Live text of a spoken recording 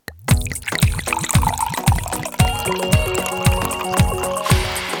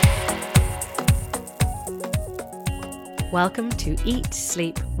Welcome to Eat,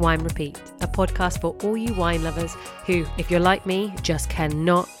 Sleep, Wine, Repeat, a podcast for all you wine lovers who, if you're like me, just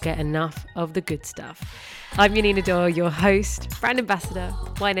cannot get enough of the good stuff. I'm Janina Dore, your host, brand ambassador,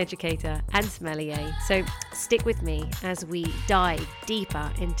 wine educator, and sommelier. So stick with me as we dive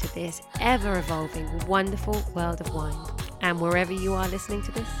deeper into this ever-evolving, wonderful world of wine. And wherever you are listening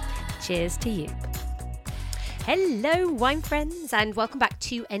to this, cheers to you. Hello, wine friends, and welcome back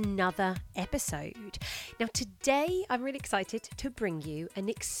to another episode. Now, today I'm really excited to bring you an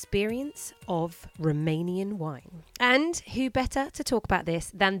experience of Romanian wine. And who better to talk about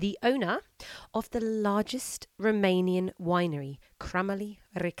this than the owner of the largest Romanian winery, Crama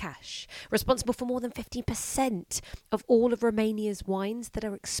Ricaș, responsible for more than 15% of all of Romania's wines that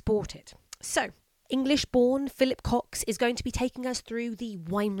are exported. So, English-born Philip Cox is going to be taking us through the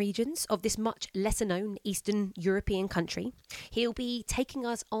wine regions of this much lesser-known Eastern European country. He'll be taking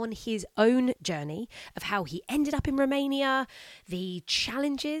us on his own journey of how he ended up in Romania, the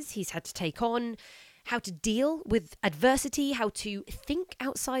challenges he's had to take on, how to deal with adversity, how to think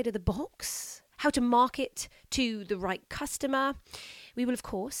outside of the box, how to market to the right customer. We will, of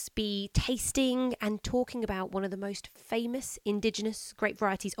course, be tasting and talking about one of the most famous indigenous grape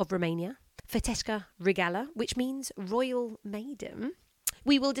varieties of Romania, Feteșca Regală, which means Royal Maiden.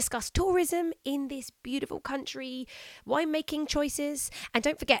 We will discuss tourism in this beautiful country, winemaking choices, and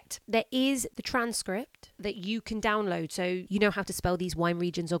don't forget, there is the transcript that you can download so you know how to spell these wine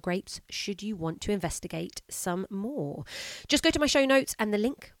regions or grapes should you want to investigate some more. Just go to my show notes and the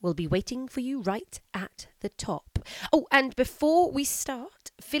link will be waiting for you right at the top. Oh, and before we start,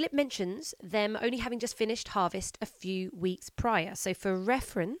 Philip mentions them only having just finished harvest a few weeks prior. So for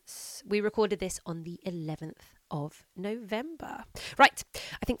reference, we recorded this on the 11th of November. Right,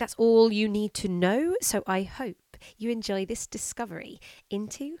 I think that's all you need to know. So I hope you enjoy this discovery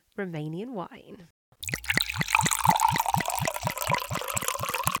into Romanian wine.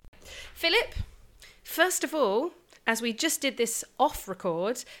 Philip, first of all, as we just did this off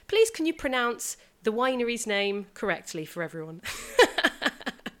record, please can you pronounce the winery's name correctly for everyone?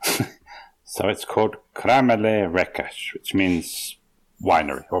 So it's called Crama Ricaș, which means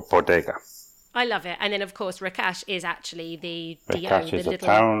winery or bodega. I love it. And then, of course, Ricaș is actually the Ricaș is a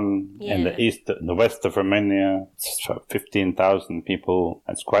town in the west of Romania. It's about 15,000 people.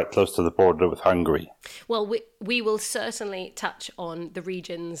 It's quite close to the border with Hungary. Well, we will certainly touch on the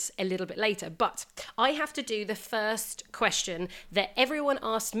regions a little bit later. But I have to do the first question that everyone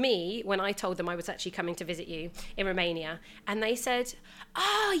asked me when I told them I was actually coming to visit you in Romania. And they said,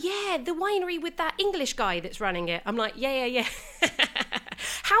 oh, yeah, the winery with that English guy that's running it. I'm like, yeah.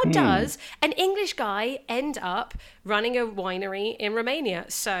 How does an English guy end up running a winery in Romania?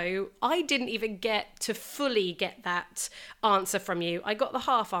 So I didn't even get to fully get that answer from you. I got the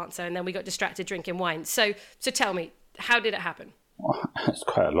half answer and then we got distracted drinking wine. So tell me, how did it happen? Well, it's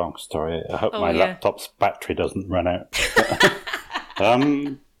quite a long story. I hope my laptop's battery doesn't run out.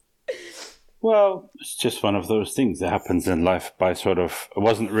 Well, it's just one of those things that happens in life it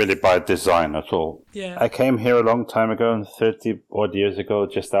wasn't really by design at all. Yeah. I came here a long time ago, 30 odd years ago,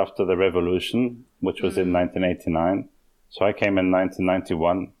 just after the revolution, which was in 1989. So I came in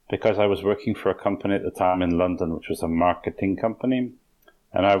 1991 because I was working for a company at the time in London, which was a marketing company.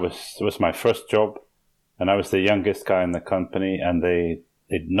 And it was my first job. And I was the youngest guy in the company, and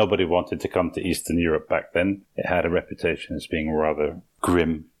nobody wanted to come to Eastern Europe back then. It had a reputation as being rather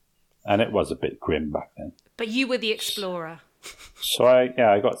grim. And it was a bit grim back then. But you were the explorer. So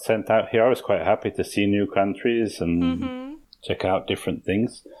I got sent out here. I was quite happy to see new countries and check out different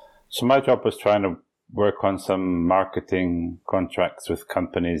things. So my job was trying to work on some marketing contracts with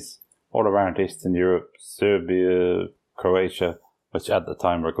companies all around Eastern Europe, Serbia, Croatia, which at the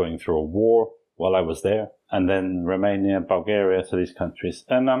time were going through a war while I was there. And then Romania, Bulgaria, so these countries.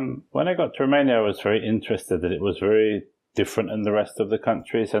 And when I got to Romania, I was very interested that it was very different in the rest of the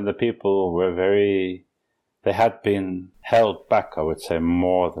countries, and the people were they had been held back, I would say,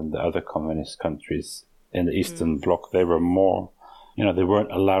 more than the other communist countries in the Eastern Bloc. They were more, they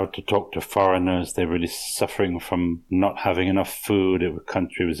weren't allowed to talk to foreigners. They were really suffering from not having enough food. The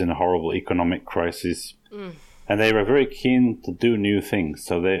country was in a horrible economic crisis. And they were very keen to do new things.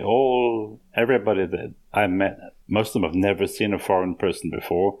 So everybody that I met, most of them have never seen a foreign person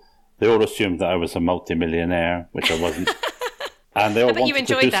before. They all assumed that I was a multimillionaire, which I wasn't. And they all but you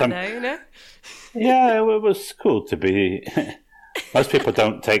enjoyed that, though, Yeah, it was cool to be. Most people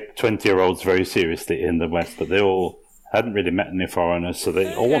don't take 20-year-olds very seriously in the West, but they all hadn't really met any foreigners, so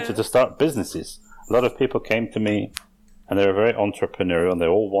they all wanted to start businesses. A lot of people came to me, and they were very entrepreneurial, and they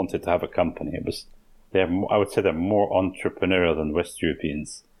all wanted to have a company. I would say they're more entrepreneurial than West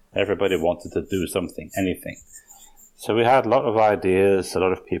Europeans. Everybody wanted to do something, anything. So we had a lot of ideas, a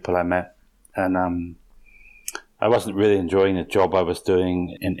lot of people I met, and I wasn't really enjoying the job I was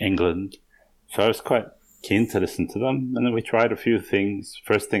doing in England, so I was quite keen to listen to them. And then we tried a few things.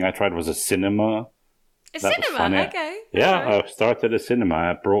 First thing I tried was a cinema. Okay. Yeah, I started a cinema.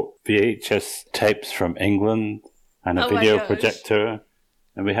 I brought VHS tapes from England and a video projector,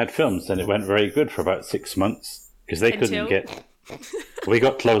 and we had films, and it went very good for about 6 months because they couldn't get... We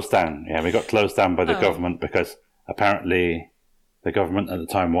got closed down. Yeah, we got closed down by the government because apparently the government at the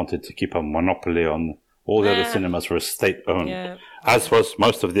time wanted to keep a monopoly on all the other cinemas were state-owned, as was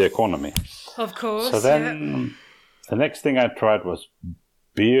most of the economy. Of course. So then the next thing I tried was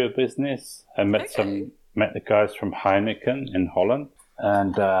beer business. I met the guys from Heineken in Holland,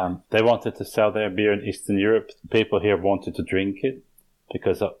 and they wanted to sell their beer in Eastern Europe. People here wanted to drink it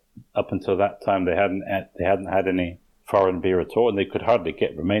because up until that time they hadn't had any foreign beer at all, and they could hardly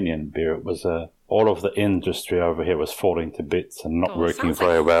get Romanian beer. It was all of the industry over here was falling to bits and not working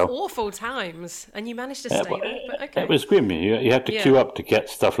very well. Awful times, and you managed to stay there. But okay. It was grim. You had to queue up to get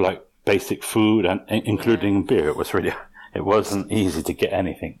stuff like basic food, and including beer. It wasn't easy to get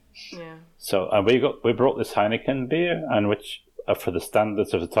anything. Yeah. So we brought this Heineken beer, and which for the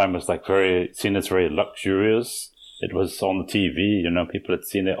standards of the time was like seen as very luxurious. It was on the TV. People had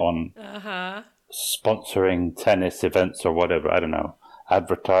seen it on sponsoring tennis events or whatever. I don't know.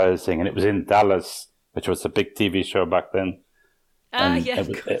 Advertising, and it was in Dallas, which was a big TV show back then.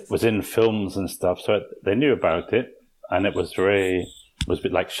 It was in films and stuff, so they knew about it, and it was a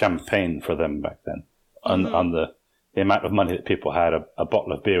bit like champagne for them back then. On the amount of money that people had, a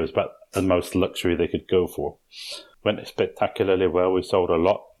bottle of beer was about the most luxury they could go for. Went spectacularly well. We sold a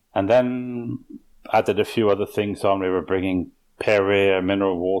lot, and then added a few other things on. We were bringing Perrier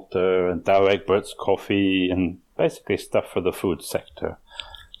mineral water and Dow Egbert's coffee and basically stuff for the food sector.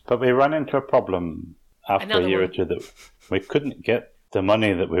 But we ran into a problem after a year or two that we couldn't get the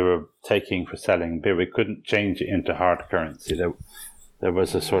money that we were taking for selling beer. We couldn't change it into hard currency. There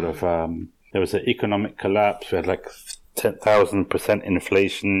was a sort of there was an economic collapse. We had like 10,000%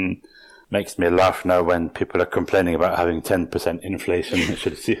 inflation. Makes me laugh now when people are complaining about having 10% inflation. You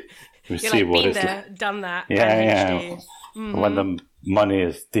should see what been there, done that. Yeah. When the money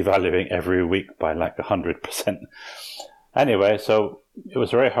is devaluing every week by like 100%. Anyway, so it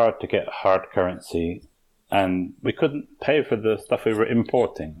was very hard to get hard currency, and we couldn't pay for the stuff we were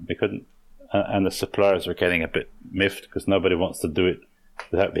importing. We couldn't, and the suppliers were getting a bit miffed because nobody wants to do it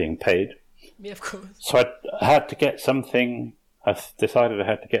without being paid. Yeah, of course. So I had to get something. I decided I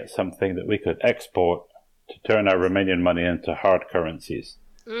had to get something that we could export to turn our Romanian money into hard currencies.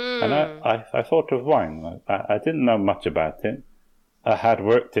 And I thought of wine. I didn't know much about it. I had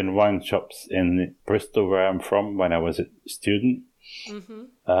worked in wine shops in Bristol, where I'm from, when I was a student.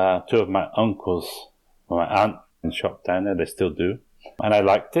 Two of my uncles, my aunt, in shop down there, they still do. And I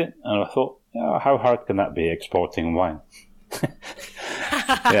liked it, and I thought, how hard can that be, exporting wine?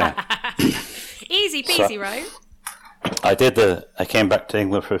 Easy peasy, right? I came back to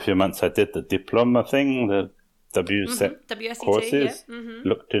England for a few months. I did the diploma thing, the WSET courses,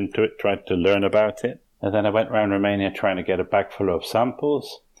 looked into it, tried to learn about it. And then I went around Romania trying to get a bag full of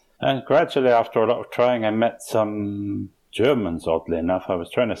samples. And gradually, after a lot of trying, I met some Germans, oddly enough. I was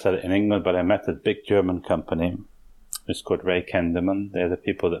trying to sell it in England, but I met a big German company. It's called Ray Kenderman. They're the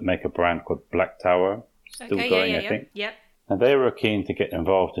people that make a brand called Black Tower. Still going, I think. Yep. And they were keen to get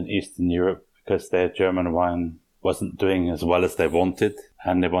involved in Eastern Europe because their German wine wasn't doing as well as they wanted.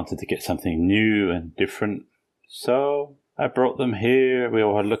 And they wanted to get something new and different. So I brought them here. We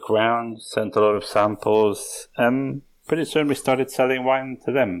all had a look around, sent a lot of samples, and pretty soon we started selling wine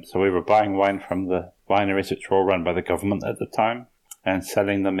to them. So we were buying wine from the wineries, which were all run by the government at the time, and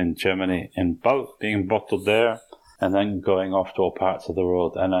selling them in Germany in bulk, being bottled there, and then going off to all parts of the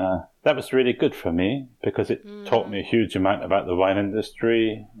world. And that was really good for me because it taught me a huge amount about the wine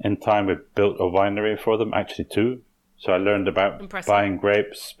industry. In time, we built a winery for them, actually two. So I learned about buying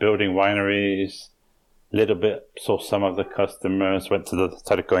grapes, building wineries. Little bit, saw some of the customers,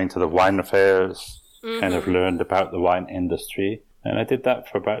 started going to the wine fairs, kind of learned about the wine industry. And I did that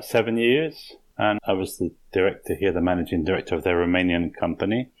for about 7 years. And I was the director here, the managing director of their Romanian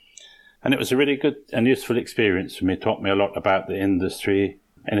company. And it was a really good and useful experience for me. It taught me a lot about the industry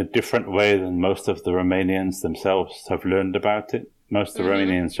in a different way than most of the Romanians themselves have learned about it. Most of the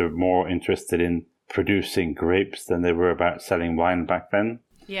Romanians are more interested in producing grapes than they were about selling wine back then.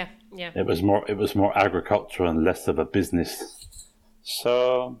 Yeah. It was more agricultural and less of a business.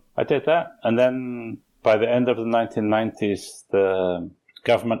 So I did that, and then by the end of the 1990s, the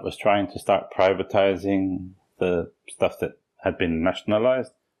government was trying to start privatizing the stuff that had been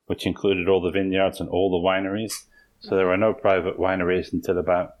nationalized, which included all the vineyards and all the wineries. So there were no private wineries until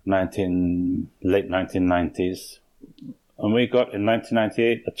about late 1990s. And we got, in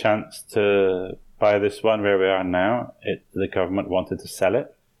 1998, a chance to buy this one where we are now. The government wanted to sell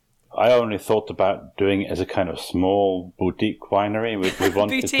it. I only thought about doing it as a kind of small boutique winery. We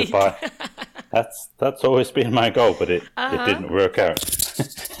wanted to buy... That's always been my goal, but it didn't work out.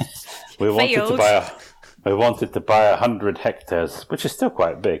 We wanted to buy 100 hectares, which is still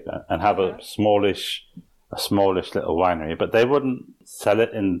quite big, and have a smallish little winery. But they wouldn't sell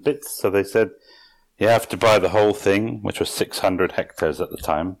it in bits, so they said you have to buy the whole thing, which was 600 hectares at the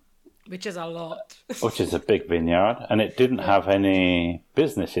time. Which is a lot. Which is a big vineyard, and it didn't have any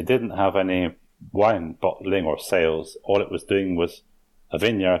business. It didn't have any wine bottling or sales. All it was doing was a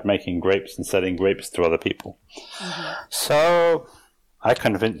vineyard making grapes and selling grapes to other people. Mm-hmm. So I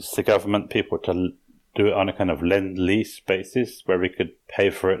convinced the government people to do it on a kind of lend-lease basis where we could pay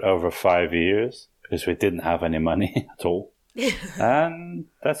for it over 5 years because we didn't have any money at all. And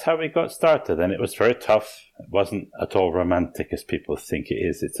that's how we got started. And it was very tough. It wasn't at all romantic as people think it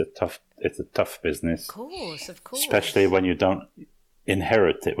is. It's a tough business. Of course. Especially when you don't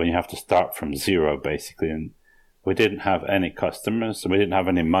inherit it, when you have to start from zero, basically. And we didn't have any customers. We didn't have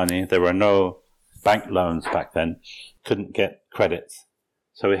any money. There were no bank loans back then. Couldn't get credits.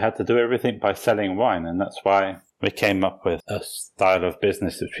 So we had to do everything by selling wine. And that's why we came up with a style of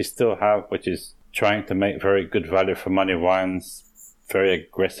business which we still have, which is trying to make very good value for money wines, very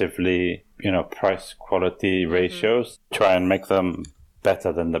aggressively, price quality ratios, try and make them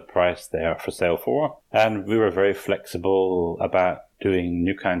better than the price they are for sale for. And we were very flexible about doing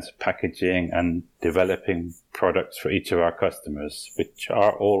new kinds of packaging and developing products for each of our customers, which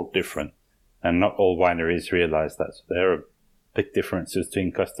are all different. And not all wineries realize that. So there are big differences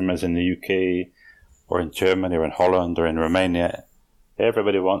between customers in the UK or in Germany or in Holland or in Romania.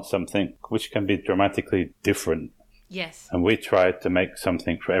 Everybody wants something which can be dramatically different. Yes. And we tried to make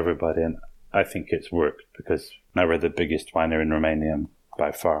something for everybody, and I think it's worked because now we're the biggest winery in Romania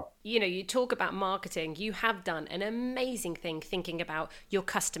by far. You talk about marketing. You have done an amazing thing thinking about your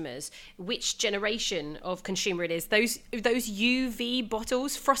customers, which generation of consumer it is. Those UV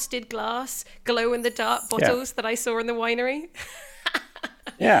bottles, frosted glass, glow-in-the-dark bottles that I saw in the winery.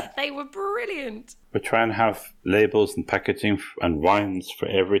 Yeah. They were brilliant. We try and have labels and packaging and wines for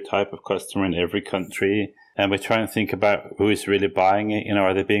every type of customer in every country. And we try and think about who is really buying it.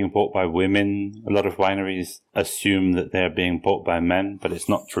 Are they being bought by women? A lot of wineries assume that they're being bought by men, but it's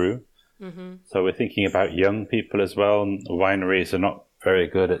not true. Mm-hmm. So we're thinking about young people as well. Wineries are not very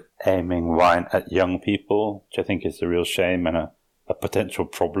good at aiming wine at young people, which I think is a real shame and a potential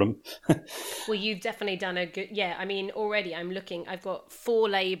problem. Well, you've definitely done a good... Yeah, already I'm looking... I've got 4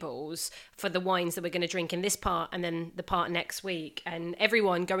 labels for the wines that we're going to drink in this part and then the part next week. And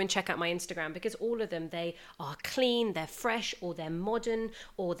everyone, go and check out my Instagram because all of them, they are clean, they're fresh, or they're modern,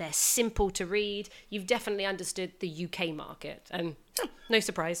 or they're simple to read. You've definitely understood the UK market. And no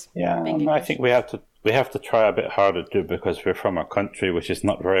surprise. Yeah, I think we have to try a bit harder too because we're from a country which is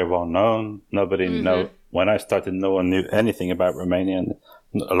not very well known. Nobody knows. When I started, no one knew anything about Romania, and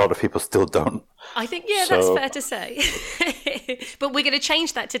a lot of people still don't. I think, that's fair to say. But we're going to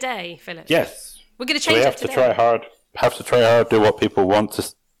change that today, Philip. Yes. We're going to change that today. Have to try hard, do what people want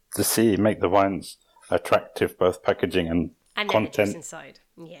to see, make the wines attractive, both packaging and content. Inside.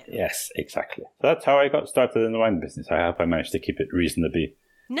 Yeah. Yes, exactly. So that's how I got started in the wine business. I hope I managed to keep it reasonably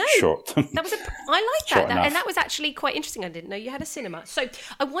short. I like that. And that was actually quite interesting. I didn't know you had a cinema. So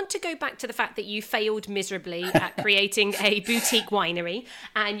I want to go back to the fact that you failed miserably at creating a boutique winery,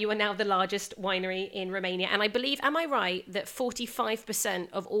 and you are now the largest winery in Romania. And I believe, am I right, that 45%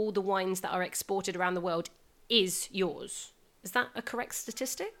 of all the wines that are exported around the world is yours? Is that a correct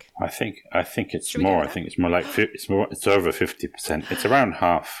statistic? I think it's more. I think it's more like it's over 50%. It's around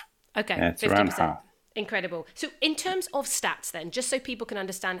half. Okay, yeah, it's 50%. Around half. Incredible. So in terms of stats then, just so people can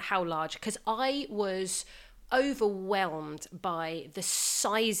understand how large, because I was overwhelmed by the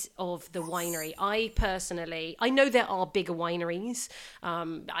size of the winery. I know there are bigger wineries.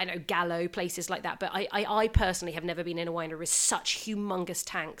 I know Gallo, places like that, but I personally have never been in a winery with such humongous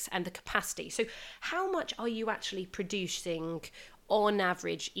tanks and the capacity. So how much are you actually producing on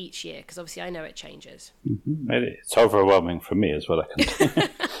average each year? Because obviously I know it changes. Mm-hmm. It's overwhelming for me as well, I can tell.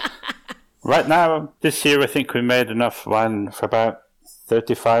 Right now, this year, I think we made enough wine for about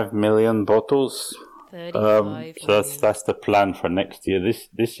 35 million bottles. 35 so that's the plan for next year.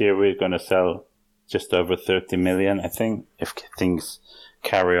 This year, we're going to sell just over 30 million, I think, if things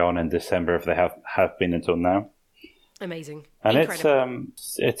carry on in December, if they have been until now. Amazing. And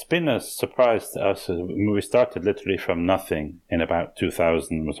it's been a surprise to us. We started literally from nothing in about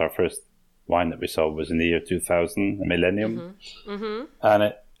 2000, was our first wine that we sold was in the year 2000, the millennium.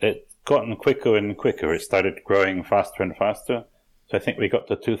 And it gotten quicker and quicker. It started growing faster and faster. So I think we got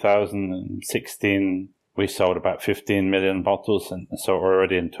to 2016, we sold about 15 million bottles. And so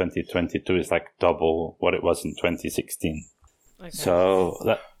already in 2022 is like double what it was in 2016. Okay. So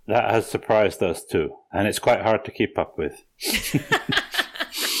that has surprised us too. And it's quite hard to keep up with.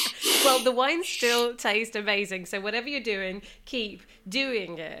 Well, the wines still taste amazing. So whatever you're doing, keep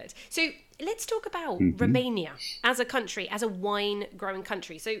doing it. So let's talk about Romania as a country, as a wine growing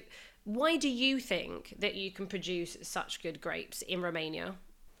country. So why do you think that you can produce such good grapes in Romania?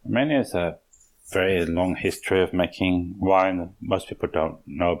 Romania has a very long history of making wine. Most people don't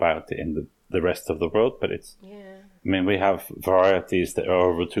know about it in the rest of the world, but it's... Yeah. I mean, we have varieties that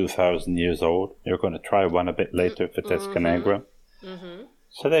are over 2,000 years old. You're going to try one a bit later, Vitesca Negra.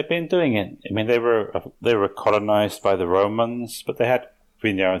 So they've been doing it. I mean, they were colonized by the Romans, but they had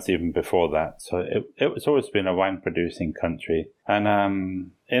vineyards even before that. So it's always been a wine-producing country.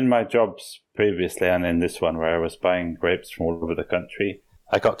 And in my jobs previously and in this one where I was buying grapes from all over the country,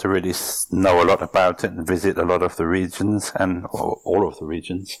 I got to really know a lot about it and visit a lot of the regions and all of the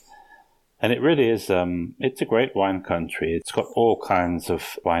regions. And it really is, it's a great wine country. It's got all kinds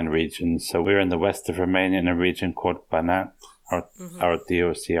of wine regions. So we're in the west of Romania in a region called Banat. Our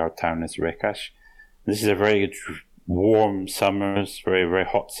DOC, our town is Recaș. This is a very warm summers, very, very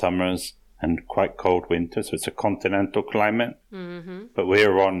hot summers, and quite cold winters. So it's a continental climate. But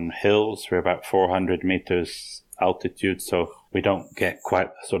we're on hills. We're about 400 meters altitude, so we don't get quite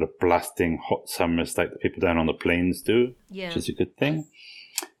the sort of blasting hot summers like the people down on the plains do, which is a good thing.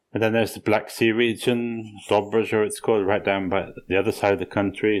 And then there's the Black Sea region, Dobruja it's called, right down by the other side of the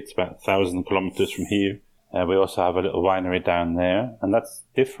country. It's about 1,000 kilometers from here. We also have a little winery down there, and that's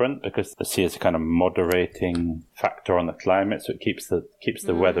different because the sea is a kind of moderating factor on the climate, so it keeps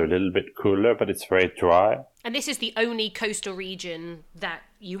the weather a little bit cooler, but it's very dry. And this is the only coastal region that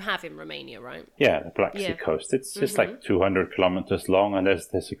you have in Romania, right? Yeah, the Black Sea coast. It's just like 200 kilometers long, and there's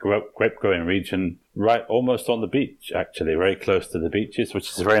a grape growing region right almost on the beach, actually, very close to the beaches, which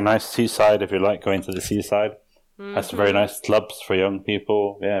is a very nice seaside if you like going to the seaside. Has very nice clubs for young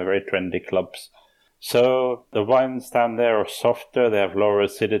people. Yeah, very trendy clubs. So the wines down there are softer, they have lower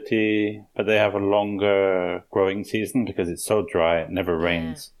acidity, but they have a longer growing season because it's so dry, it never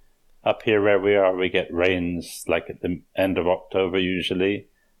rains. Up here where we are, we get rains like at the end of October usually.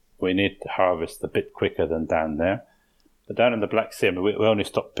 We need to harvest a bit quicker than down there. But down in the Black Sea, I mean, we only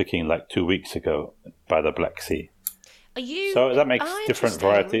stopped picking like 2 weeks ago by the Black Sea. So that makes different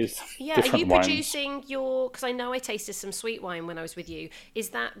varieties. Yeah, different are you wines. Producing because I know I tasted some sweet wine when I was with you.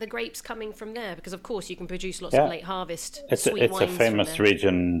 Is that the grapes coming from there? Because of course you can produce lots of late harvest sweet wines. It's a famous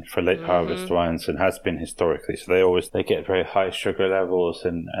region for late harvest wines and has been historically. So they get very high sugar levels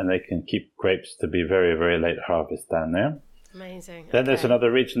and they can keep grapes to be very, very late harvest down there. Amazing. Then there's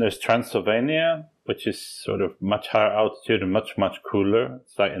another region, there's Transylvania, which is sort of much higher altitude and much, much cooler.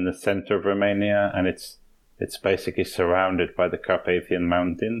 It's like in the center of Romania, and it's basically surrounded by the Carpathian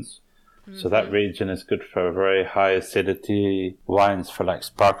Mountains. So that region is good for very high acidity wines, for like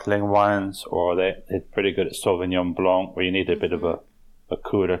sparkling wines, or they're pretty good at Sauvignon Blanc, where you need a bit of a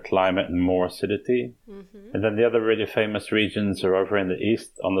cooler climate and more acidity. And then the other really famous regions are over in the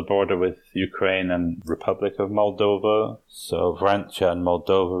east on the border with Ukraine and Republic of Moldova. So Vrancea and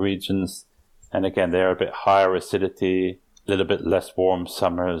Moldova regions. And again, they're a bit higher acidity, a little bit less warm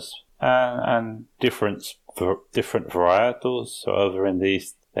summers, and different varietals. So over in the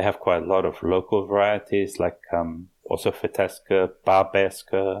east, they have quite a lot of local varieties like also Vitesca,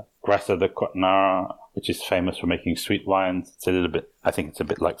 Barbesca, Grassa de Cotnar, which is famous for making sweet wines. It's a little bit, I think it's a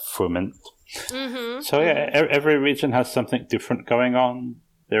bit like Fumant. So every region has something different going on.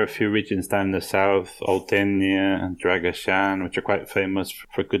 There are a few regions down in the south, Oltenia and Dragășan, which are quite famous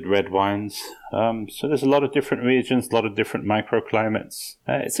for good red wines. So there's a lot of different regions, a lot of different microclimates.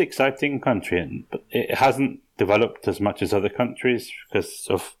 It's an exciting country, but it hasn't developed as much as other countries because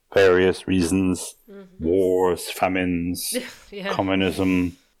of various reasons, wars, famines,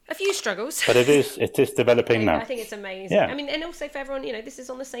 communism. A few struggles. But it is developing now. I think it's amazing. Yeah. I mean, and also for everyone, this is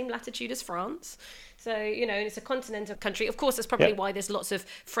on the same latitude as France. So, and it's a continental country. Of course, that's probably why there's lots of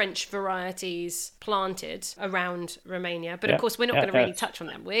French varieties planted around Romania. But of course, we're not going to really touch on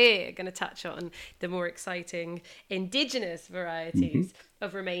them. We're going to touch on the more exciting indigenous varieties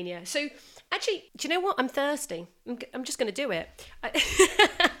of Romania. So actually, do you know what? I'm thirsty. I'm just going to do it.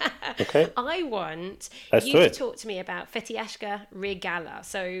 Okay. I want you to talk to me about Fetiashka Regala.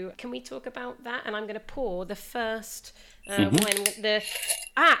 So can we talk about that? And I'm going to pour the first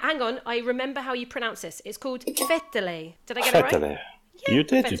hang on. I remember how you pronounce this. It's called Fetele. Did I get it right? Yeah, You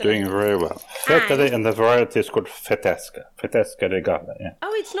did. You're doing very well. Feta, and the variety is called Fetesca. Fetesca regala, yeah.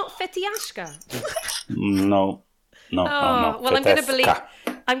 Oh, it's not Fetiashka. No. Well, Fetesca.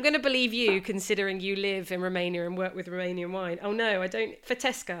 I'm going to believe you, considering you live in Romania and work with Romanian wine. Oh no, I don't.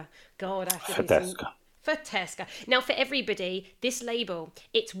 Fetesca. God, I have to do some... Fetesca. Now, for everybody, this label,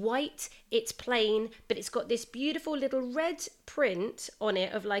 it's white, it's plain, but it's got this beautiful little red print on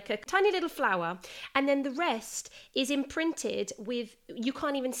it of like a tiny little flower. And then the rest is imprinted with, you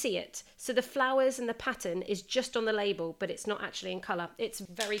can't even see it. So the flowers and the pattern is just on the label, but it's not actually in colour. It's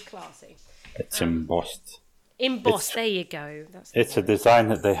very classy. It's embossed. There you go. It's a design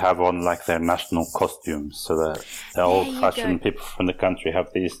that they have on like their national costumes. So the old-fashioned people from the country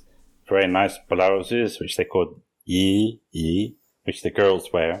have these very nice blouses, which they call yi, which the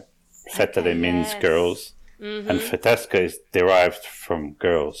girls wear. Fetele means girls, and Fetesca is derived from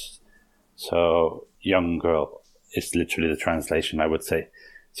girls. So young girl is literally the translation, I would say.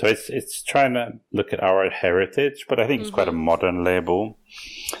 So it's trying to look at our heritage, but I think it's quite a modern label.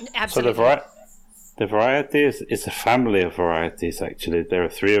 Absolutely. So the variety is a family of varieties, actually. There are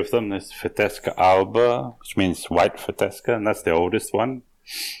 3 of them. There's Fetesca alba, which means white Fetesca, and that's the oldest one.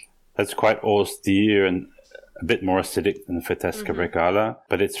 That's quite austere and a bit more acidic than Fetesca regala,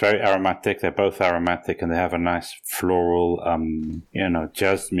 but it's very aromatic. They're both aromatic, and they have a nice floral,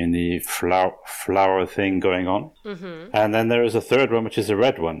 jasmine-y flower thing going on. And then there is a 3rd one, which is a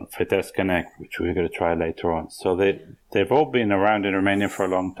red one, Fetesca Nec, which we're going to try later on. So they've all been around in Romania for a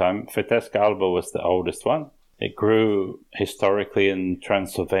long time. Fetesca alba was the oldest one. It grew historically in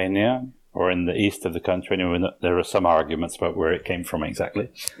Transylvania, or in the east of the country. Anyway, there are some arguments about where it came from exactly.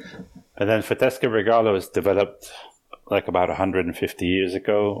 And then Fetesca regala was developed like about 150 years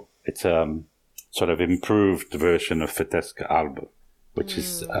ago. It's a sort of improved version of Fetesca alba, which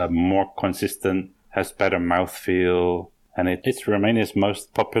is more consistent, has better mouthfeel, and it's Romania's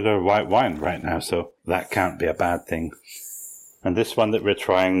most popular white wine right now, so that can't be a bad thing. And this one that we're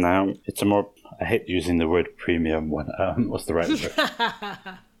trying now, it's a more, I hate using the word premium one. What's the right word?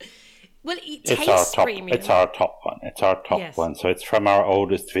 Well, it tastes premium. It's our top one. It's our top one. So it's from our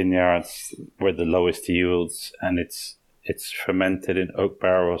oldest vineyards, where the lowest yields, and it's fermented in oak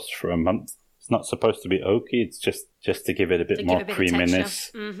barrels for a month. It's not supposed to be oaky. It's just to give it a bit more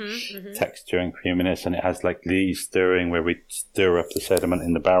creaminess, texture and creaminess. And it has like lee stirring, where we stir up the sediment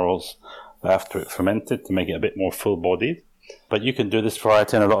in the barrels after it's fermented to make it a bit more full-bodied. But you can do this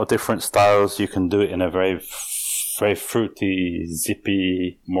variety in a lot of different styles. You can do it in a very fruity,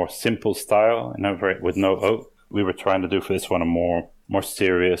 zippy, more simple style, with no oak. We were trying to do for this one a more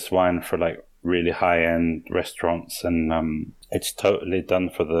serious wine for like really high-end restaurants, and it's totally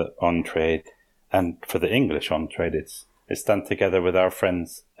done for the on-trade and for the English on-trade. It's done together with our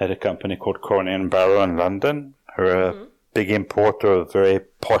friends at a company called Corny & Barrow in London, who are a big importer of very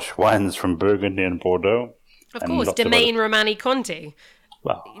posh wines from Burgundy and Bordeaux. Of course, Domaine Romani Conti.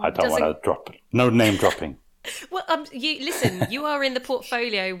 Well, I don't want to drop it. No name dropping. Well, you are in the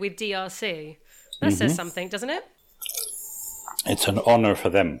portfolio with DRC. That says something, doesn't it? It's an honour for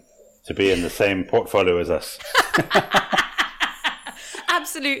them to be in the same portfolio as us.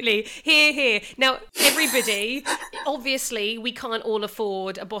 Absolutely. Here. Now, everybody, obviously, we can't all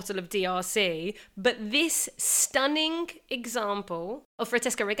afford a bottle of DRC, but this stunning example of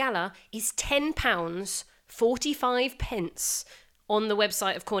Fetesca regala is £10, 45 pence. On the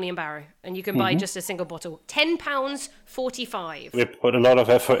website of Corny & Barrow, and you can buy just a single bottle. £10, 45. We put a lot of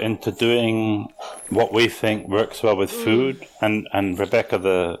effort into doing what we think works well with food, and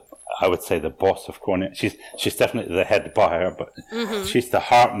Rebecca, I would say the boss of Corny, she's definitely the head buyer, but she's the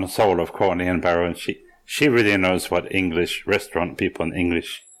heart and soul of Corny & Barrow, and she really knows what English restaurant people and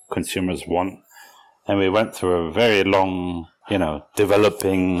English consumers want. And we went through a very long,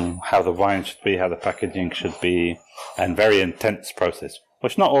 developing how the wine should be, how the packaging should be, and very intense process,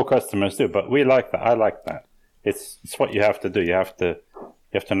 which not all customers do, but we like that. I like that. It's what you have to do. You have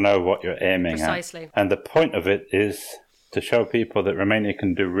to know what you're aiming Precisely. at. And the point of it is to show people that Romania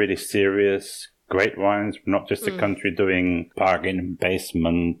can do really serious, great wines, not just a country doing bargain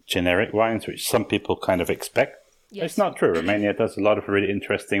basement generic wines, which some people kind of expect. Yes. It's not true. Romania does a lot of really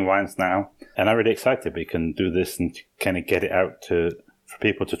interesting wines now, and I'm really excited we can do this and kind of get it out for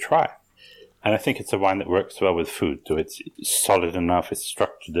people to try. And I think it's a wine that works well with food too. It's solid enough, it's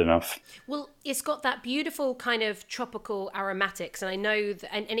structured enough. Well, it's got that beautiful kind of tropical aromatics, and I know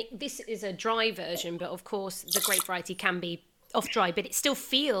that, this is a dry version, but of course the grape variety can be off dry, but it still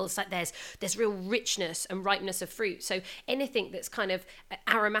feels like there's real richness and ripeness of fruit. So anything that's kind of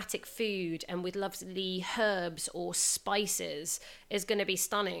aromatic food and with lovely herbs or spices is going to be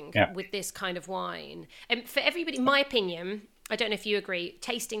stunning with this kind of wine. And for everybody, my opinion, I don't know if you agree,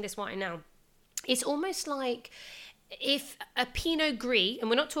 tasting this wine now, it's almost like if a Pinot Gris, and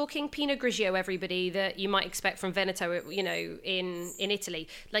we're not talking Pinot Grigio, everybody, that you might expect from Veneto, you know, in Italy,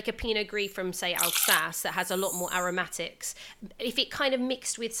 like a Pinot Gris from, say, Alsace that has a lot more aromatics. If it kind of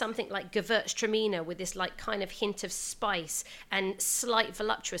mixed with something like Gewürztraminer with this like kind of hint of spice and slight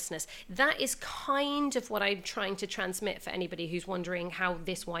voluptuousness, that is kind of what I'm trying to transmit for anybody who's wondering how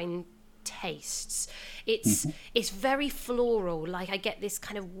this wine tastes. It's very floral, like I get this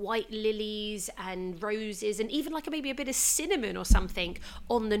kind of white lilies and roses and even like maybe a bit of cinnamon or something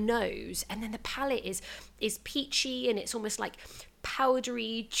on the nose, and then the palate is peachy and it's almost like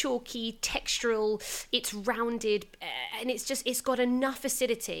powdery, chalky, textural. It's rounded, and it's got enough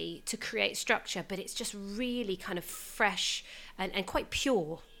acidity to create structure, but it's just really kind of fresh and quite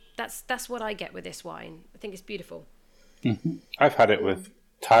pure. That's what I get with this wine. I think it's beautiful. I've had it with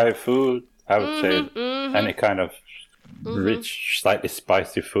Thai food, I would say, any kind of rich, slightly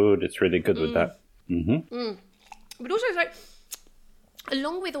spicy food. It's really good with that. But also, like,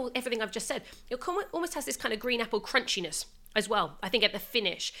 along with everything I've just said, it almost has this kind of green apple crunchiness as well. I think at the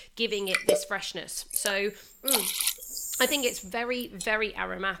finish, giving it this freshness. So I think it's very, very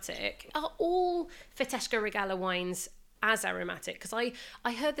aromatic. Are all Fitesca Regala wines as aromatic? Because I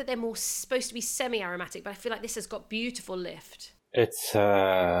heard that they're more supposed to be semi-aromatic, but I feel like this has got beautiful lift. It's,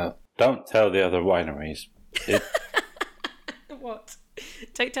 don't tell the other wineries. What?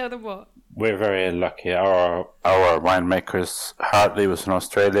 Don't tell them what? We're very lucky. Our winemakers, Hartley was an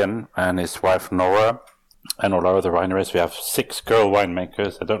Australian, and his wife Nora, and all our other wineries. We have 6 girl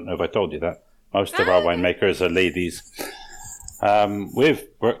winemakers. I don't know if I told you that. Most of our winemakers are ladies. We've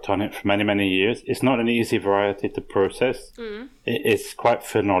worked on it for many, many years. It's not an easy variety to process. It's quite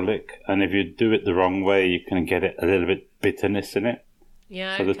phenolic, and if you do it the wrong way, you can get a little bit bitterness in it.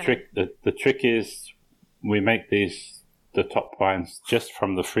 Yeah. So the trick is we make the top wines just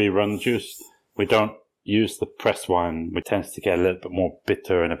from the free run juice. We don't use the press wine, which tends to get a little bit more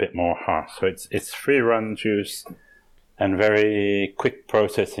bitter and a bit more harsh. So it's free run juice and very quick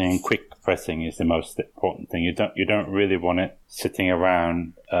processing and quick pressing is the most important thing. You don't really want it sitting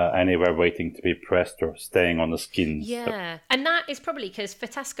around anywhere waiting to be pressed or staying on the skins. Yeah, and that is probably because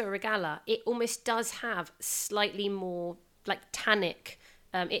Fitesca Regala, it almost does have slightly more like tannic.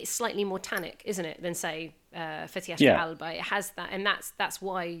 It's slightly more tannic, isn't it, than say Fitesca Alba? It has that, and that's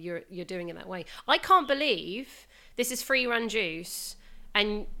why you're doing it that way. I can't believe this is free run juice,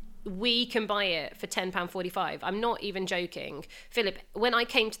 and we can buy it for £10.45. I'm not even joking. Philip, when I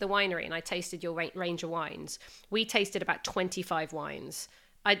came to the winery and I tasted your range of wines, we tasted about 25 wines.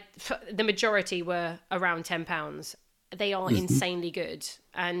 The majority were around £10. They are insanely good.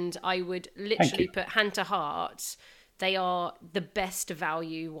 And I would literally put hand to heart, they are the best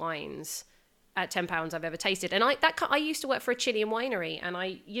value wines at £10 I've ever tasted. And I used to work for a Chilean winery, and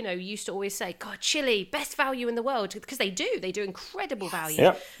I used to always say, God, Chile, best value in the world, because they do incredible value.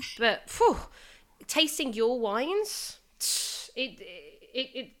 Yep. But tasting your wines,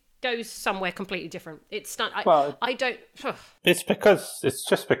 it goes somewhere completely different. It's not. I don't. It's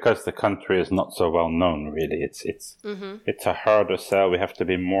just because the country is not so well known. Really, it's a harder sell. We have to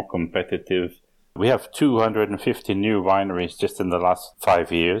be more competitive. We have 250 new wineries just in the last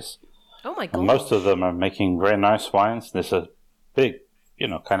 5 years. Oh my God! And most of them are making very nice wines. There's a big,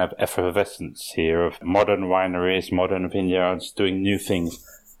 kind of effervescence here of modern wineries, modern vineyards doing new things.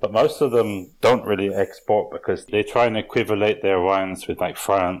 But most of them don't really export because they try and equivalate their wines with like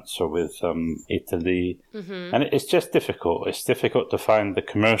France or with Italy. And it's just difficult. It's difficult to find the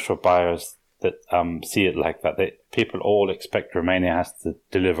commercial buyers that see it like that. People all expect Romania has to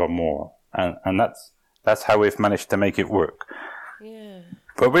deliver more. And that's how we've managed to make it work. Yeah.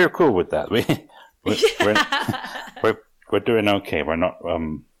 But we're cool with that. We're doing okay. We're not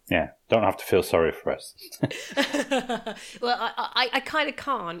don't have to feel sorry for us. Well, I kind of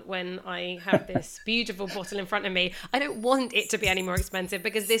can't when I have this beautiful bottle in front of me. I don't want it to be any more expensive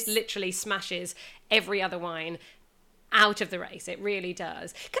because this literally smashes every other wine out of the race. It really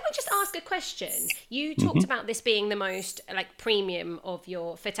does. Can I just ask a question? You talked about this being the most like premium of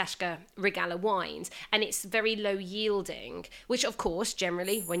your Fitesca Regala wines, and it's very low yielding, which of course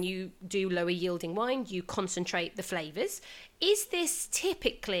generally when you do lower yielding wine you concentrate the flavors. Is this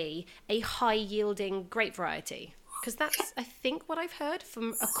typically a high yielding grape variety? Because that's I think what I've heard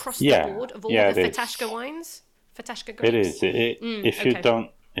from across the board of all the Fitesca wines. Fitesca grapes. It is.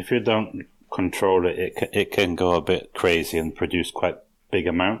 If you don't control it can go a bit crazy and produce quite big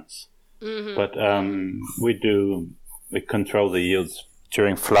amounts. But we control the yields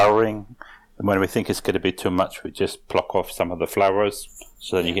during flowering, and when we think it's going to be too much we just pluck off some of the flowers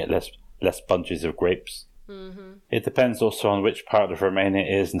so then you get less bunches of grapes. It depends also on which part of Romania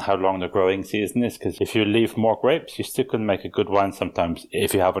it is and how long the growing season is, because if you leave more grapes, you still can make a good wine sometimes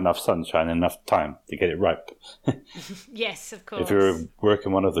if you have enough sunshine and enough time to get it ripe. Yes, of course. If you're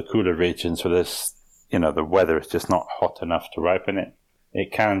working one of the cooler regions where there's, the weather is just not hot enough to ripen it, it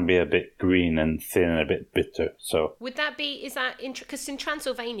can be a bit green and thin and a bit bitter. So would that be, because in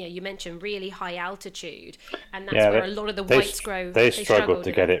Transylvania you mentioned really high altitude, and that's where a lot of the whites grow. They struggle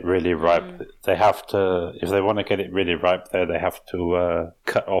to get it really ripe. They have to, if they want to get it really ripe there, they have to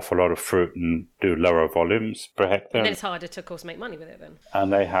cut off a lot of fruit and do lower volumes per hectare. And then it's harder to, of course, make money with it then.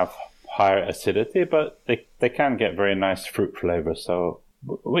 And they have higher acidity, but they can get very nice fruit flavour. So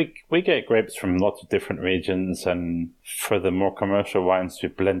we get grapes from lots of different regions, and for the more commercial wines, we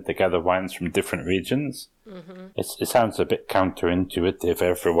blend together wines from different regions. It sounds a bit counterintuitive.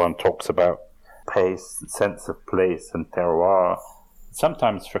 Everyone talks about pace, sense of place, and terroir.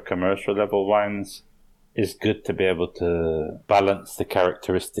 Sometimes for commercial level wines, it's good to be able to balance the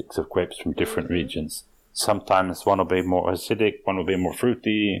characteristics of grapes from different regions. Sometimes one will be more acidic, one will be more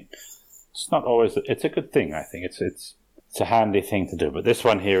fruity. It's not always. It's a good thing, I think. It's a handy thing to do. But this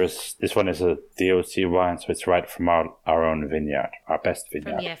one is a DOC wine, so it's right from our own vineyard, our best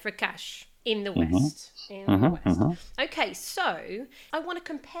vineyard. From Frakash in the west. Okay, so I want to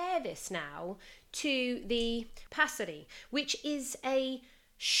compare this now to the Passeri, which is a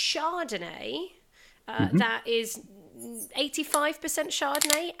Chardonnay that is 85%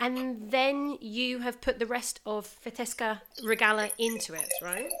 Chardonnay, and then you have put the rest of Vitesca Regala into it,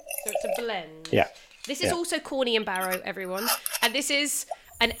 right? So it's a blend. Yeah. This is also Corny and Barrow, everyone. And this is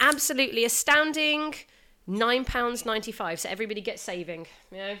an absolutely astounding £9.95. So everybody gets saving.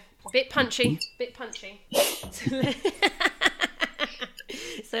 Bit punchy.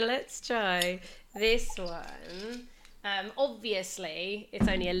 So let's try this one. Obviously, it's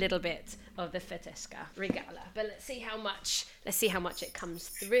only a little bit of the Vitesca Regala, but let's see how much it comes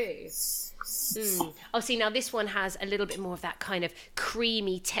through. Oh, see, now this one has a little bit more of that kind of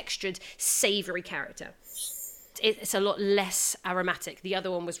creamy, textured, savoury character. It's a lot less aromatic. The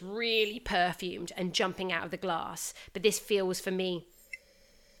other one was really perfumed and jumping out of the glass, but this feels, for me,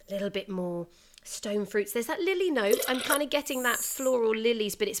 a little bit more stone fruits. There's that lily note. I'm kind of getting that floral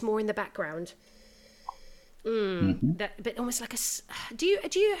lilies, but it's more in the background. But almost like a. Do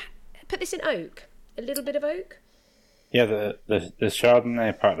you put this in oak? A little bit of oak. Yeah, the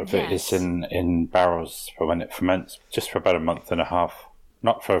Chardonnay part of it is in barrels for when it ferments, just for about a month and a half.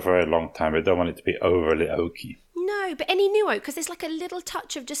 Not for a very long time. I don't want it to be overly oaky. No, but any new oak, because there's like a little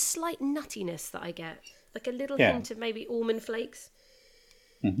touch of just slight nuttiness that I get, like a little hint of maybe almond flakes.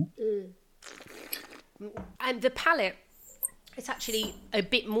 And the palate. It's actually a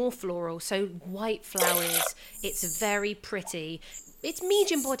bit more floral, so white flowers. It's very pretty. It's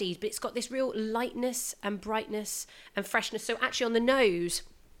medium bodied, but it's got this real lightness and brightness and freshness. So actually on the nose,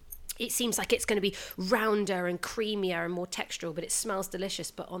 it seems like it's going to be rounder and creamier and more textural, but it smells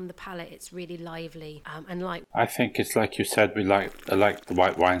delicious. But on the palate, it's really lively and light. I think it's like you said, I like the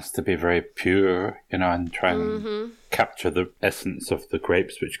white wines to be very pure, and try and capture the essence of the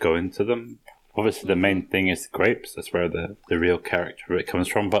grapes which go into them. Obviously, the main thing is the grapes. That's where the real character of it comes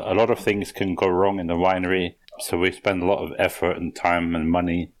from. But a lot of things can go wrong in the winery. So we spend a lot of effort and time and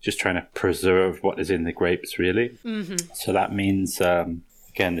money just trying to preserve what is in the grapes, really. So that means,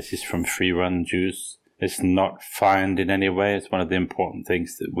 again, this is from Free Run Juice. It's not fined in any way. It's one of the important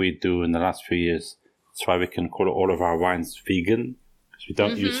things that we do in the last few years. That's why we can call all of our wines vegan, because we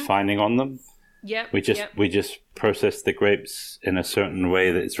don't use fining on them. We just process the grapes in a certain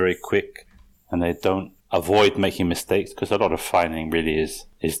way that is very quick. And they don't avoid making mistakes, because a lot of fining really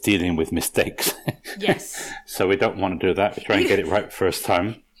is dealing with mistakes. Yes. So we don't want to do that. We try and get it right first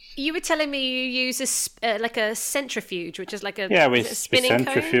time. You were telling me you use a centrifuge, which is like a we spinning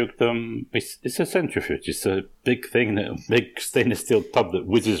centrifuge them. It's a centrifuge. It's a big thing, a big stainless steel tub that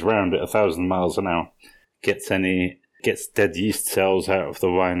whizzes around at 1,000 miles an hour. Gets dead yeast cells out of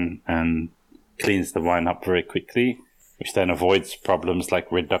the wine and cleans the wine up very quickly, which then avoids problems like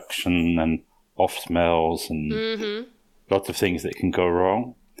reduction and off smells and lots of things that can go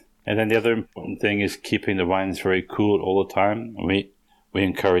wrong. And then the other important thing is keeping the wines very cool all the time. We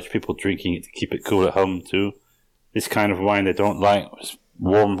encourage people drinking it to keep it cool at home too. This kind of wine they don't like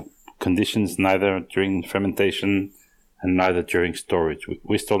warm conditions, neither during fermentation and neither during storage.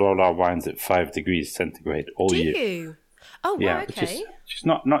 We store all our wines at 5 degrees centigrade all year. Do you? Oh, wow, okay. Which is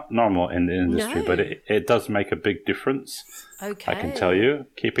not normal in the industry, but it does make a big difference. Okay. I can tell you,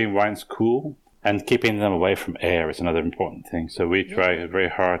 keeping wines cool and keeping them away from air is another important thing. So we try very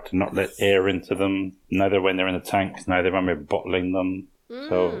hard to not let air into them, neither when they're in the tanks, neither when we're bottling them.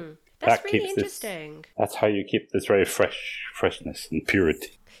 So That's really interesting. That's how you keep this very freshness and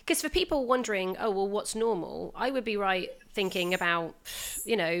purity. Because for people wondering, oh, well, what's normal? I would be right thinking about,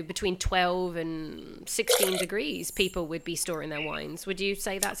 between 12 and 16 degrees, people would be storing their wines. Would you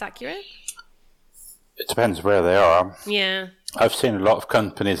say that's accurate? It depends where they are. Yeah. I've seen a lot of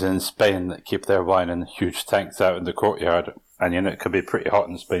companies in Spain that keep their wine in huge tanks out in the courtyard. And, it can be pretty hot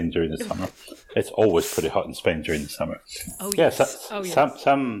in Spain during the summer. It's always pretty hot in Spain during the summer. Oh, yes.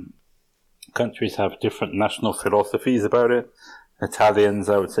 Some countries have different national philosophies about it. Italians,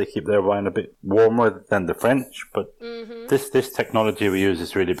 I would say, keep their wine a bit warmer than the French. But this technology we use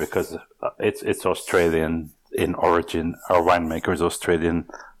is really because it's Australian in origin. Our winemaker is Australian.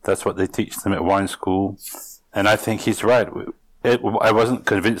 That's what they teach them at wine school. And I think he's right. I wasn't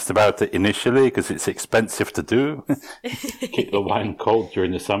convinced about it initially because it's expensive to do. Keep the wine cold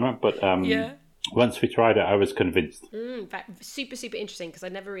during the summer. But once we tried it, I was convinced. Super, super interesting because I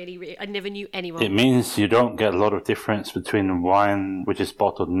never I never knew anyone. It means you don't get a lot of difference between wine which is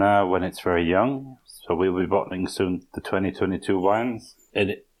bottled now when it's very young. So we'll be bottling soon the 2022 wines.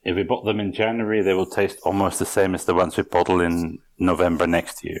 And if we bottle them in January, they will taste almost the same as the ones we bottle in November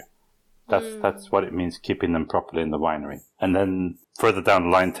next year. That's what it means, keeping them properly in the winery. And then further down the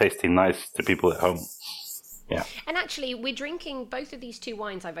line, tasting nice to people at home. Yeah. And actually, we're drinking both of these two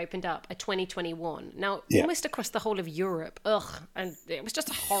wines I've opened up are 2021. Now, almost across the whole of Europe. And it was just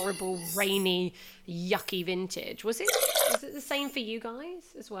a horrible, rainy, yucky vintage. Was it the same for you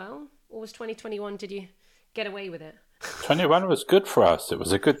guys as well? Or was 2021, did you get away with it? 21 was good for us. It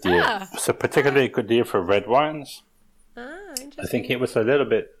was a good year. It's a particularly good year for red wines. Interesting. I think it was a little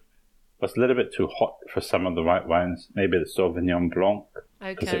bit too hot for some of the white wines. Maybe the Sauvignon Blanc.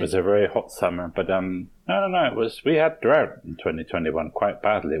 Because it was a very hot summer. But no, we had drought in 2021 quite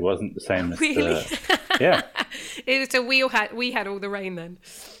badly. It wasn't the same as really? Yeah. So we had all the rain then.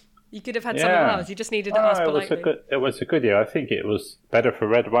 You could have had some of ours. You just needed to ask politely. It was a good year. I think it was better for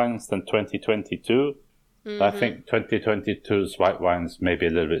red wines than 2022. I think 2022's white wines may be a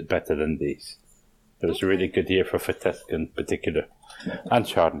little bit better than these. It was a really good year for Fetesque in particular, and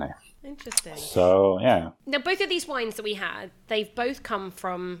Chardonnay. Interesting. So, yeah. Now, both of these wines that we had, they've both come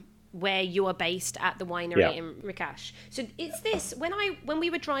from where you are based at the winery in Rickash. So it's this, when we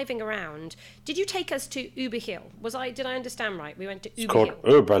were driving around, did you take us to Uber Hill? Did I understand right? We went to Uber Hill. It's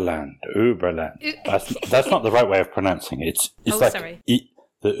called Uberland. That's not the right way of pronouncing it. It's like sorry.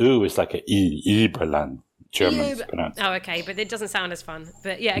 The U is like Uberland. German pronounced. Oh, okay, but it doesn't sound as fun.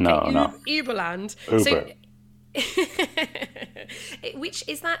 But yeah, okay. No. Uberland. Uber. Which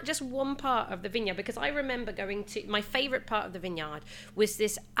is that just one part of the vineyard? Because I remember going to my favorite part of the vineyard was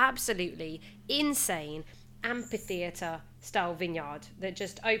this absolutely insane amphitheater style vineyard that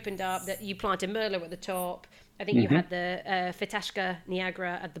just opened up, that you planted Merlot at the top. I think you had the Fetesque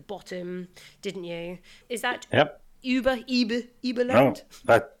Niagara at the bottom, didn't you? Is that Uberland?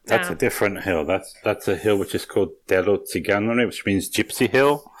 No, that's a different hill. That's a hill which is called Dello Ziganone, which means Gypsy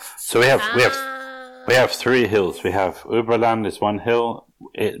Hill. So we have three hills. We have Uberland is one hill.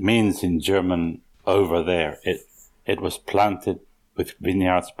 It means in German over there. It was planted with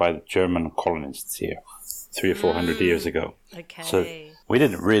vineyards by the German colonists here 300 or 400 years ago. Okay. So we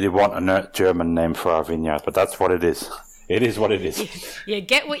didn't really want a German name for our vineyard, but that's what it is. It is what it is. You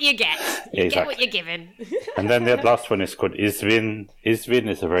get what you get. You get what you're given. And then the last one is called Izvin. Izvin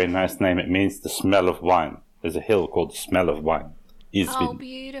is a very nice name. It means the smell of wine. There's a hill called the Smell of Wine. Izvin. Oh,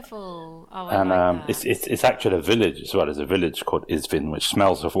 beautiful. Oh, I like that. It's actually a village as well. There's a village called Izvin, which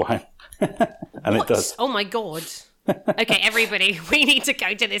smells of wine. And what? It does. Oh, my God. Okay, everybody, we need to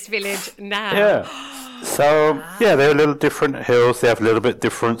go to this village now. Yeah. So, they're a little different hills. They have a little bit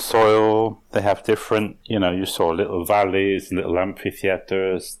different soil. They have different, you saw little valleys, little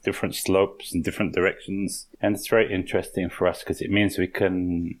amphitheaters, different slopes in different directions. And it's very interesting for us because it means we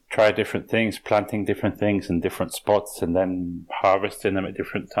can try different things, planting different things in different spots and then harvesting them at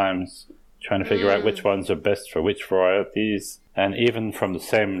different times, trying to figure out which ones are best for which varieties. And even from the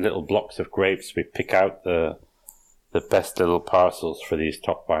same little blocks of grapes, we pick out the best little parcels for these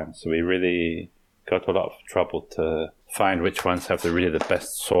top wines. So we really go to a lot of trouble to find which ones have the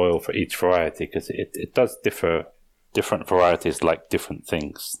best soil for each variety, because it does differ. Different varieties like different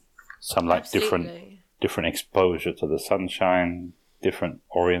things. Some like different exposure to the sunshine, different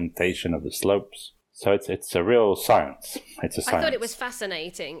orientation of the slopes. So it's a real science. It's a science. I thought it was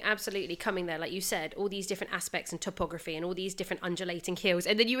fascinating, absolutely, coming there, like you said, all these different aspects and topography and all these different undulating hills.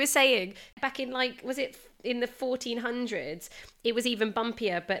 And then you were saying, back in was it in the 1400s, it was even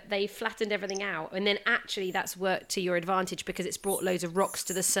bumpier, but they flattened everything out. And then actually that's worked to your advantage because it's brought loads of rocks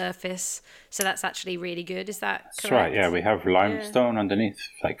to the surface. So that's actually really good. Is that correct? That's right, yeah. We have limestone underneath,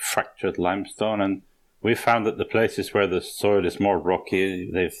 like fractured limestone. And we found that the places where the soil is more rocky,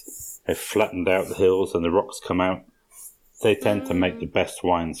 they've flattened out the hills and the rocks come out. They tend to make the best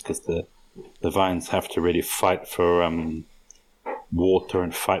wines because the vines have to really fight for water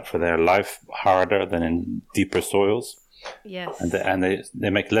and fight for their life harder than in deeper soils. Yes. And they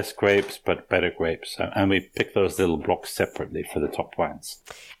make less grapes but better grapes. And we pick those little blocks separately for the top wines.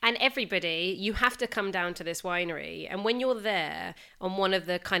 And everybody, you have to come down to this winery. And when you're there on one of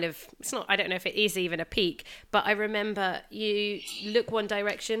the kind of, I don't know if it is even a peak, but I remember you look one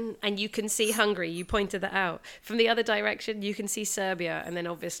direction and you can see Hungary. You pointed that out. From the other direction, you can see Serbia. And then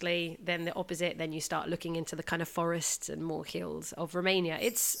obviously, then the opposite, then you start looking into the kind of forests and more hills of Romania.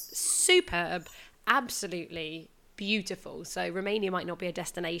 It's superb, absolutely beautiful. So Romania might not be a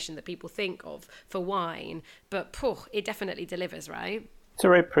destination that people think of for wine, but it definitely delivers, right? It's a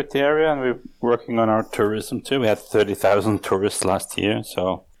very pretty area, and we're working on our tourism too. We had 30,000 tourists last year,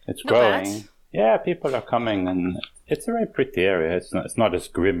 so it's growing. Bad. Yeah, people are coming, and it's a very pretty area. It's not as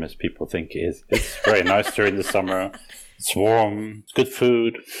grim as people think it is. It's very nice during the summer. It's warm. It's good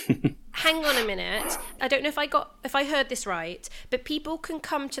food. Hang on a minute. I don't know if I heard this right, but people can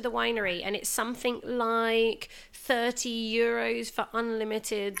come to the winery and it's something like €30 for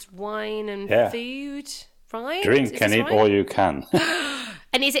unlimited wine and food, right? Drink and eat all you can.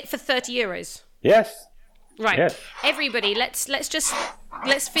 And is it for €30? Yes. Right. Yes. Everybody, let's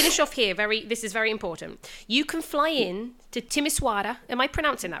finish off here. This is very important. You can fly in to Timisoara. Am I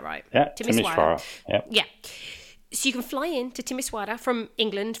pronouncing that right? Yeah, Timisoara. Yeah. So you can fly in to Timisoara from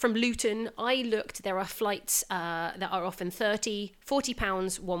England, from Luton. I looked, there are flights that are often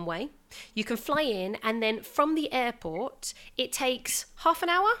 £40 one way. You can fly in, and then from the airport, it takes half an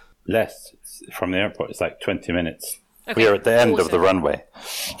hour? Less. From the airport, it's like 20 minutes. Okay, we are at the end of the runway.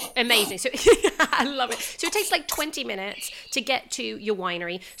 Amazing. So I love it. So it takes like 20 minutes to get to your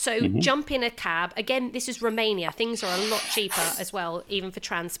winery. So jump in a cab. Again, this is Romania. Things are a lot cheaper as well, even for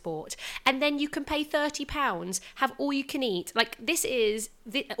transport. And then you can pay £30, have all you can eat. Like this is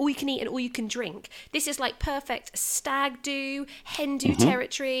all you can eat and all you can drink. This is like perfect stag do, hen do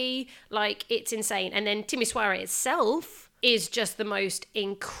territory. Like it's insane. And then Timisoara itself is just the most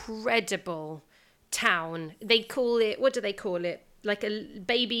incredible town. They call it, what do they call it? Like a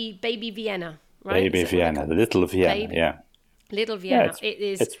baby Vienna, right? Baby Vienna, the little Vienna, yeah. Little Vienna.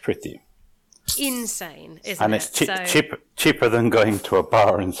 Yeah, it's pretty. Insane, isn't and it? And it's cheaper than going to a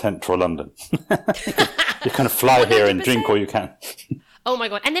bar in central London. You can fly 100%. Here and drink all you can. Oh my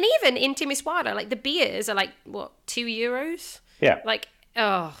God. And then even in Timisoara, like the beers are like, what, €2? Yeah. Like,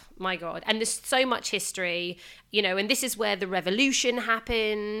 oh my God. And there's so much history, and this is where the revolution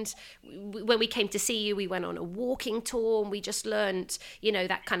happened. When we came to see you, we went on a walking tour and we just learned,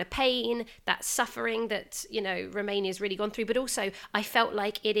 that kind of pain, that suffering that, Romania's really gone through. But also I felt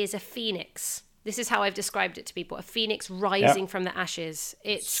like it is a phoenix. This is how I've described it to people, a phoenix rising from the ashes.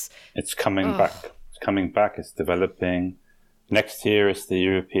 It's coming back. It's coming back. It's developing. Next year is the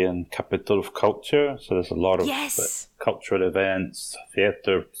European Capital of Culture, so there's a lot of cultural events,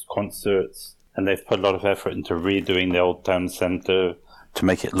 theatre, concerts, and they've put a lot of effort into redoing the Old Town Centre to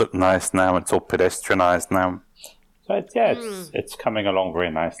make it look nice now. It's all pedestrianised now. So it's coming along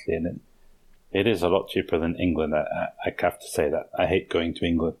very nicely, and it is a lot cheaper than England. I have to say that. I hate going to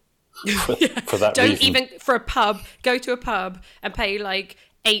England for that Don't reason. Even for a pub, go to a pub and pay like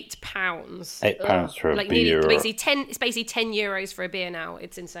 £8. £8 for a beer. It's basically €10 for a beer now.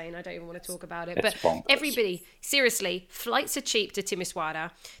 It's insane. I don't even want to talk about it. It's but bonkers. Everybody, seriously, flights are cheap to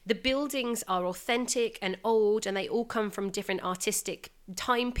Timisoara. The buildings are authentic and old, and they all come from different artistic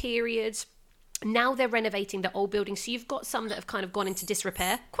time periods. Now they're renovating the old buildings, so you've got some that have kind of gone into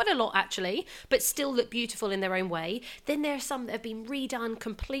disrepair, quite a lot actually, but still look beautiful in their own way. Then there are some that have been redone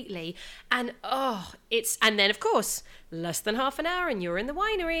completely, and and then of course, less than half an hour and you're in the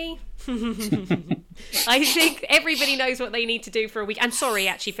winery. I think everybody knows what they need to do for a week. I'm sorry,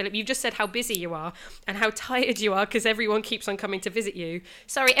 actually, Philip, you've just said how busy you are and how tired you are because everyone keeps on coming to visit you.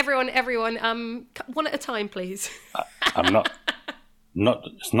 Sorry, everyone, one at a time, please. I'm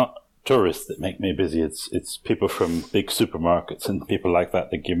it's not tourists that make me busy. It's people from big supermarkets and people like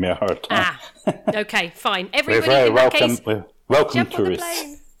that give me a hard time. Okay, fine. Everybody, we're very in welcome. That case, we're welcome jump tourists. On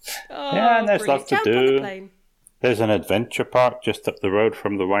the plane. And there's lots to do. There's an adventure park just up the road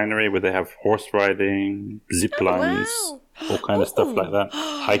from the winery where they have horse riding, zip lines, all kind of stuff like that.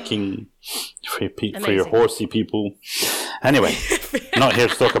 Hiking for your horsey people. Anyway, not here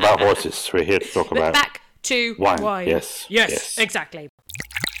to talk about horses. We're here to talk about back to wine. Yes, exactly.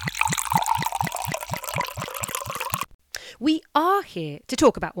 We are here to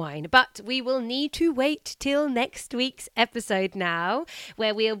talk about wine, but we will need to wait till next week's episode now,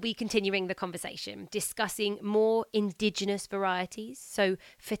 where we'll be continuing the conversation, discussing more indigenous varieties. So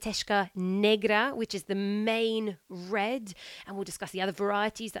Feteshka Negra, which is the main red, and we'll discuss the other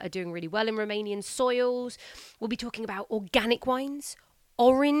varieties that are doing really well in Romanian soils. We'll be talking about organic wines,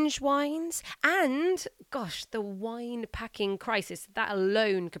 orange wines, and gosh, the wine packing crisis. That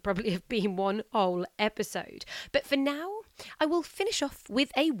alone could probably have been one whole episode. But for now, I will finish off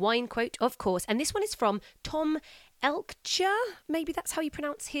with a wine quote, of course, and this one is from Tom Elkjer. Maybe that's how you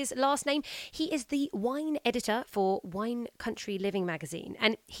pronounce his last name. He is the wine editor for Wine Country Living magazine,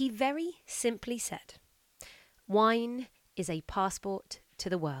 and he very simply said, "Wine is a passport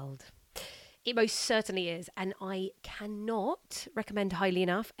to the world." It most certainly is, and I cannot recommend highly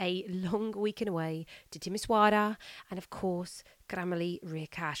enough a long weekend away to Timisoara and, of course, Cramley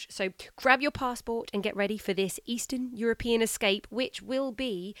Recache. So grab your passport and get ready for this Eastern European escape, which will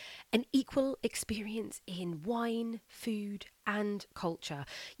be an equal experience in wine, food, and culture.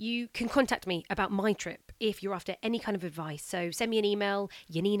 You can contact me about my trip if you're after any kind of advice. So send me an email,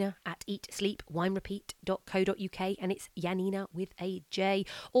 janina@eatsleepwinerepeat.co.uk, and it's Janina with a J,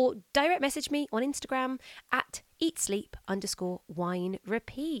 or direct message me on Instagram at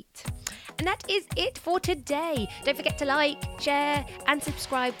eatsleep_wine-repeat. And that is it for today. Don't forget to like, share, and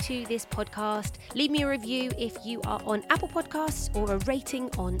subscribe to this podcast. Leave me a review if you are on Apple Podcasts, or a rating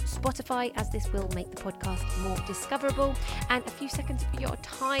on Spotify, as this will make the podcast more discoverable. And a few seconds of your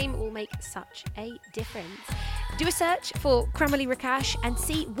time will make such a difference. Do a search for Cramley Recache and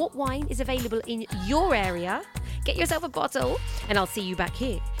see what wine is available in your area. Get yourself a bottle, and I'll see you back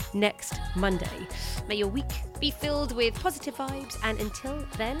here next Monday. May your week be filled with positive vibes, and until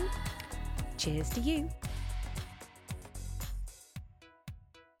then, cheers to you.